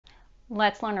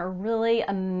Let's learn a really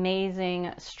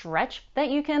amazing stretch that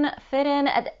you can fit in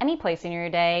at any place in your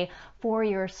day for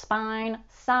your spine,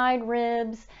 side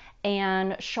ribs,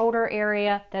 and shoulder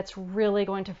area that's really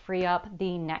going to free up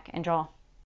the neck and jaw.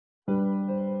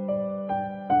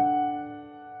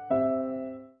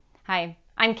 Hi,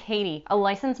 I'm Katie, a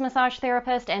licensed massage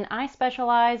therapist, and I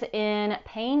specialize in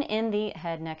pain in the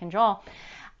head, neck, and jaw.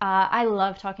 I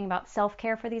love talking about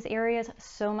self-care for these areas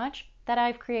so much that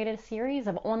I've created a series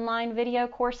of online video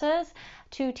courses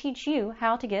to teach you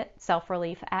how to get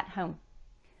self-relief at home.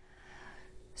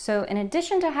 So in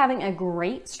addition to having a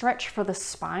great stretch for the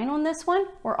spine on this one,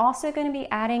 we're also going to be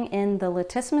adding in the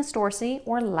latissimus dorsi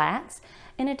or lats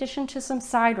in addition to some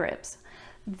side ribs.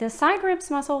 The side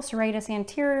ribs muscle, serratus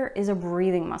anterior, is a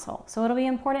breathing muscle, so it'll be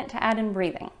important to add in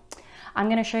breathing. I'm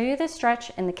going to show you this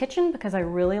stretch in the kitchen because I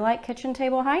really like kitchen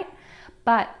table height,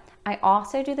 but I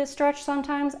also do this stretch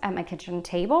sometimes at my kitchen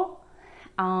table,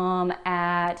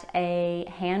 at a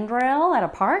handrail at a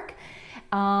park,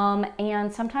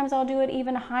 and sometimes I'll do it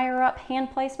even higher up, hand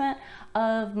placement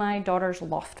of my daughter's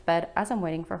loft bed as I'm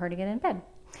waiting for her to get in bed.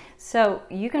 So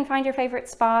you can find your favorite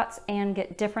spots and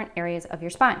get different areas of your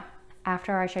spine.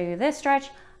 After I show you this stretch,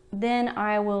 then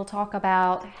I will talk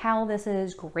about how this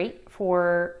is great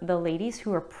for the ladies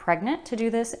who are pregnant to do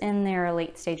this in their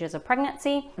late stages of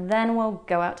pregnancy. Then we'll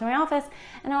go out to my office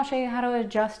and I'll show you how to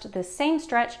adjust the same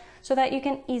stretch so that you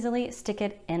can easily stick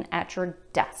it in at your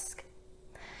desk.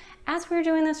 As we're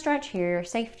doing this stretch, here are your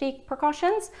safety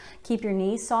precautions. Keep your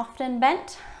knees soft and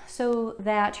bent so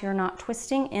that you're not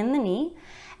twisting in the knee.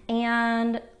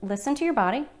 And listen to your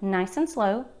body, nice and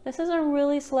slow. This is a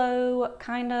really slow,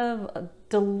 kind of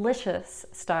delicious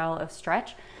style of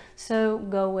stretch, so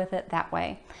go with it that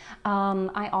way.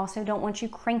 I also don't want you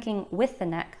cranking with the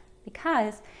neck,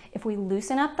 because if we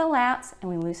loosen up the lats and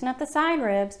we loosen up the side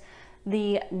ribs,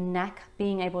 the neck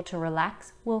being able to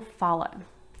relax will follow.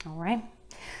 All right.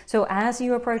 So as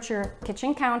you approach your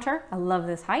kitchen counter, I love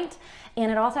this height,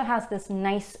 and it also has this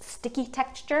nice sticky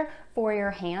texture for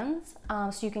your hands,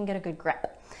 so you can get a good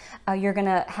grip. You're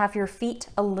gonna have your feet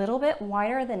a little bit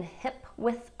wider than hip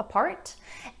width apart,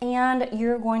 and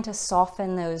you're going to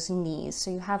soften those knees so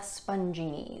you have spongy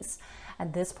knees.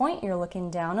 At this point, you're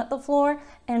looking down at the floor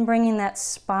and bringing that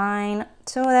spine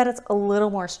so that it's a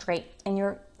little more straight, and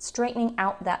you're straightening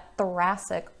out that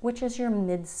thoracic, which is your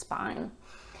mid-spine.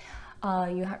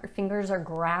 Your fingers are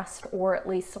grasped or at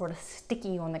least sort of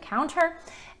sticky on the counter,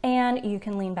 and you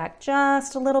can lean back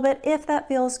just a little bit if that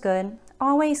feels good.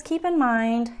 Always keep in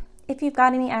mind, if you've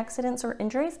got any accidents or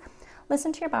injuries,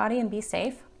 listen to your body and be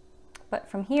safe. But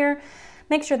from here,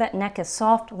 make sure that neck is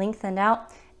soft, lengthened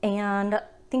out, and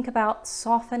think about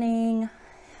softening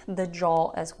the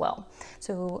jaw as well.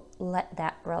 So let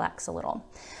that relax a little.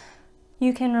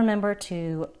 You can remember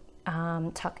to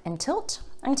tuck and tilt.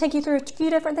 I'm going to take you through a few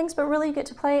different things, but really you get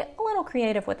to play a little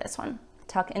creative with this one.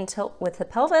 Tuck and tilt with the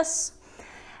pelvis.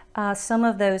 Some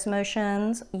of those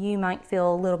motions you might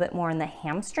feel a little bit more in the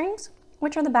hamstrings,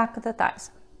 which are the back of the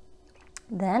thighs.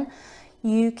 Then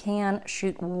you can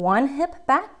shoot one hip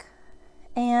back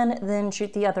and then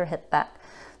shoot the other hip back.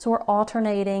 So we're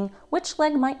alternating which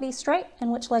leg might be straight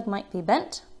and which leg might be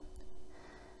bent.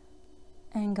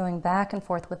 And going back and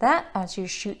forth with that, as you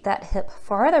shoot that hip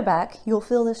farther back, you'll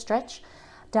feel the stretch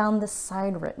down the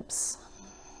side ribs.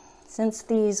 Since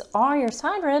these are your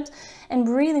side ribs and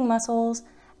breathing muscles,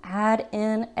 add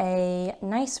in a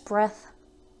nice breath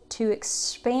to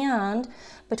expand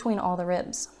between all the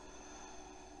ribs.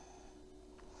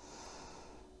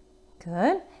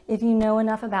 Good. If you know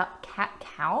enough about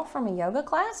cat-cow from a yoga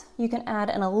class, you can add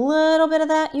in a little bit of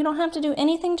that. You don't have to do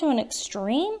anything to an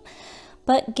extreme,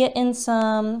 but get in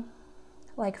some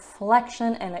like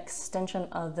flexion and extension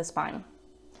of the spine.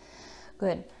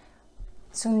 Good.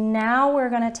 So now we're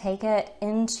going to take it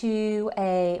into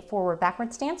a forward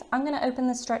backward stance. I'm going to open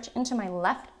the stretch into my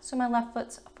left, so my left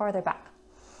foot's farther back.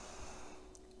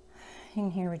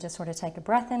 And here we just sort of take a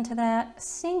breath into that,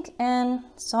 sink in,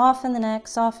 soften the neck,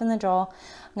 soften the jaw.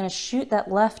 I'm going to shoot that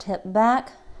left hip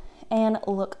back and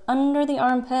look under the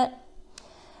armpit.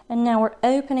 And now we're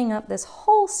opening up this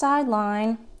whole side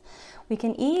line. We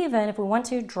can even, if we want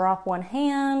to, drop one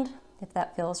hand, if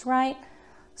that feels right.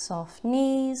 Soft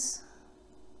knees.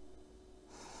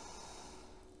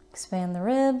 Expand the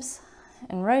ribs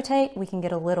and rotate. We can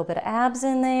get a little bit of abs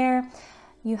in there.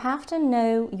 You have to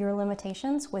know your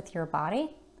limitations with your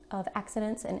body of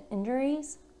accidents and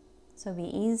injuries, so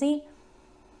be easy.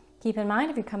 Keep in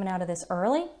mind, if you're coming out of this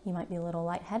early, you might be a little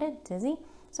lightheaded, dizzy.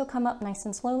 So come up nice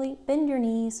and slowly, bend your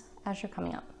knees as you're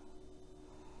coming up.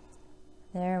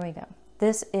 There we go.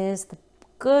 This is the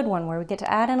good one where we get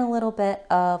to add in a little bit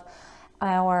of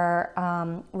our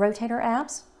rotator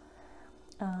abs,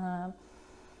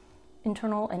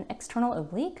 internal and external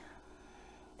oblique.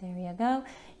 There you go.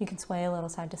 You can sway a little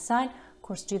side to side. Of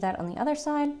course, do that on the other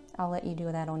side. I'll let you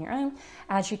do that on your own.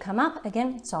 As you come up,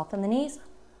 again, soften the knees.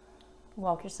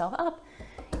 Walk yourself up.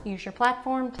 Use your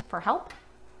platform for help.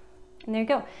 And there you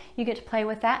go. You get to play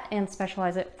with that and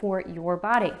specialize it for your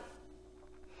body.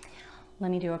 Let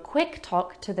me do a quick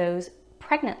talk to those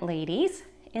pregnant ladies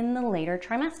in the later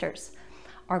trimesters.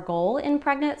 Our goal in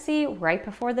pregnancy, right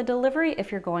before the delivery,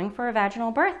 if you're going for a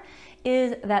vaginal birth,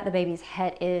 is that the baby's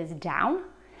head is down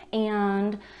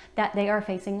and that they are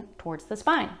facing towards the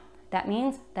spine. That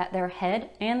means that their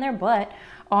head and their butt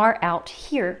are out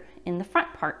here in the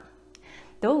front part.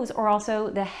 Those are also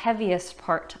the heaviest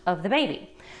part of the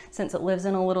baby. Since it lives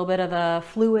in a little bit of a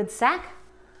fluid sac,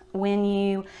 when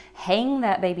you hang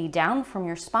that baby down from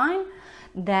your spine,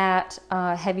 that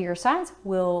heavier sides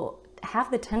will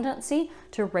have the tendency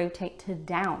to rotate to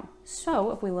down.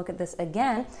 So if we look at this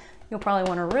again, you'll probably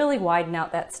want to really widen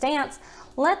out that stance.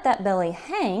 Let that belly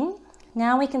hang.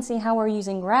 Now we can see how we're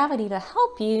using gravity to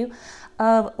help you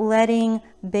of letting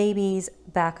baby's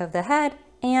back of the head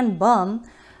and bum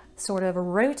sort of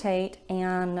rotate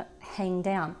and hang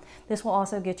down. This will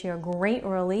also get you a great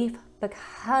relief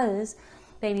because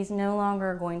baby's no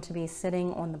longer going to be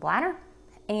sitting on the bladder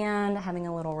and having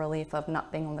a little relief of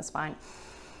not being on the spine.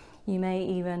 You may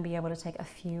even be able to take a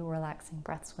few relaxing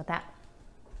breaths with that.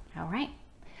 All right,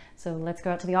 so let's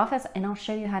go out to the office and I'll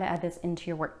show you how to add this into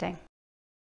your workday.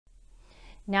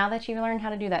 Now that you've learned how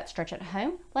to do that stretch at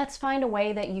home, let's find a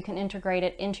way that you can integrate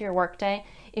it into your workday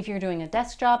if you're doing a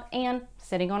desk job and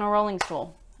sitting on a rolling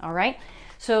stool. All right,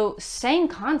 so same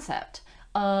concept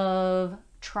of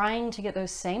trying to get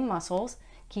those same muscles,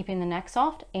 keeping the neck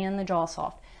soft and the jaw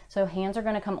soft. So hands are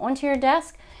going to come onto your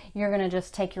desk. You're going to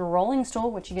just take your rolling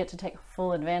stool, which you get to take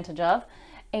full advantage of,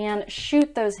 and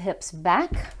shoot those hips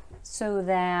back so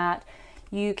that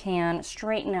you can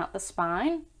straighten out the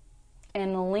spine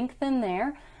and lengthen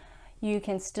there. You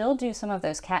can still do some of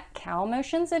those cat-cow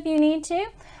motions if you need to,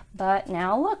 but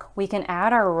now look, we can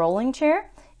add our rolling chair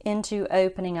into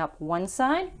opening up one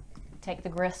side. Take the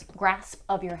grasp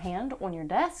of your hand on your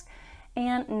desk,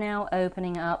 and now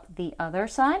opening up the other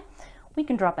side. We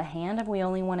can drop a hand if we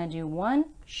only want to do one,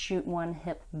 shoot one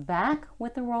hip back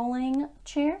with the rolling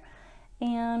chair,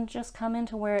 and just come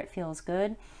into where it feels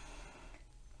good.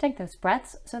 Take those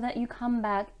breaths so that you come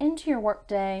back into your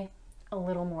workday a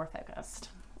little more focused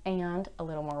and a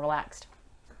little more relaxed.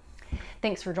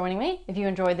 Thanks for joining me. If you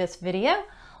enjoyed this video,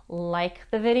 like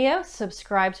the video,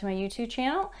 subscribe to my YouTube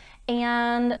channel,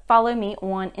 and follow me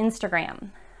on Instagram.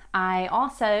 I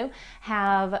also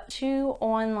have 2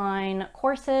 online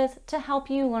courses to help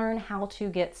you learn how to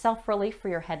get self-relief for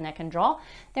your head, neck, and jaw.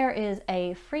 There is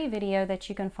a free video that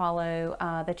you can follow,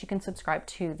 that you can subscribe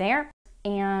to there,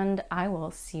 and I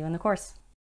will see you in the course.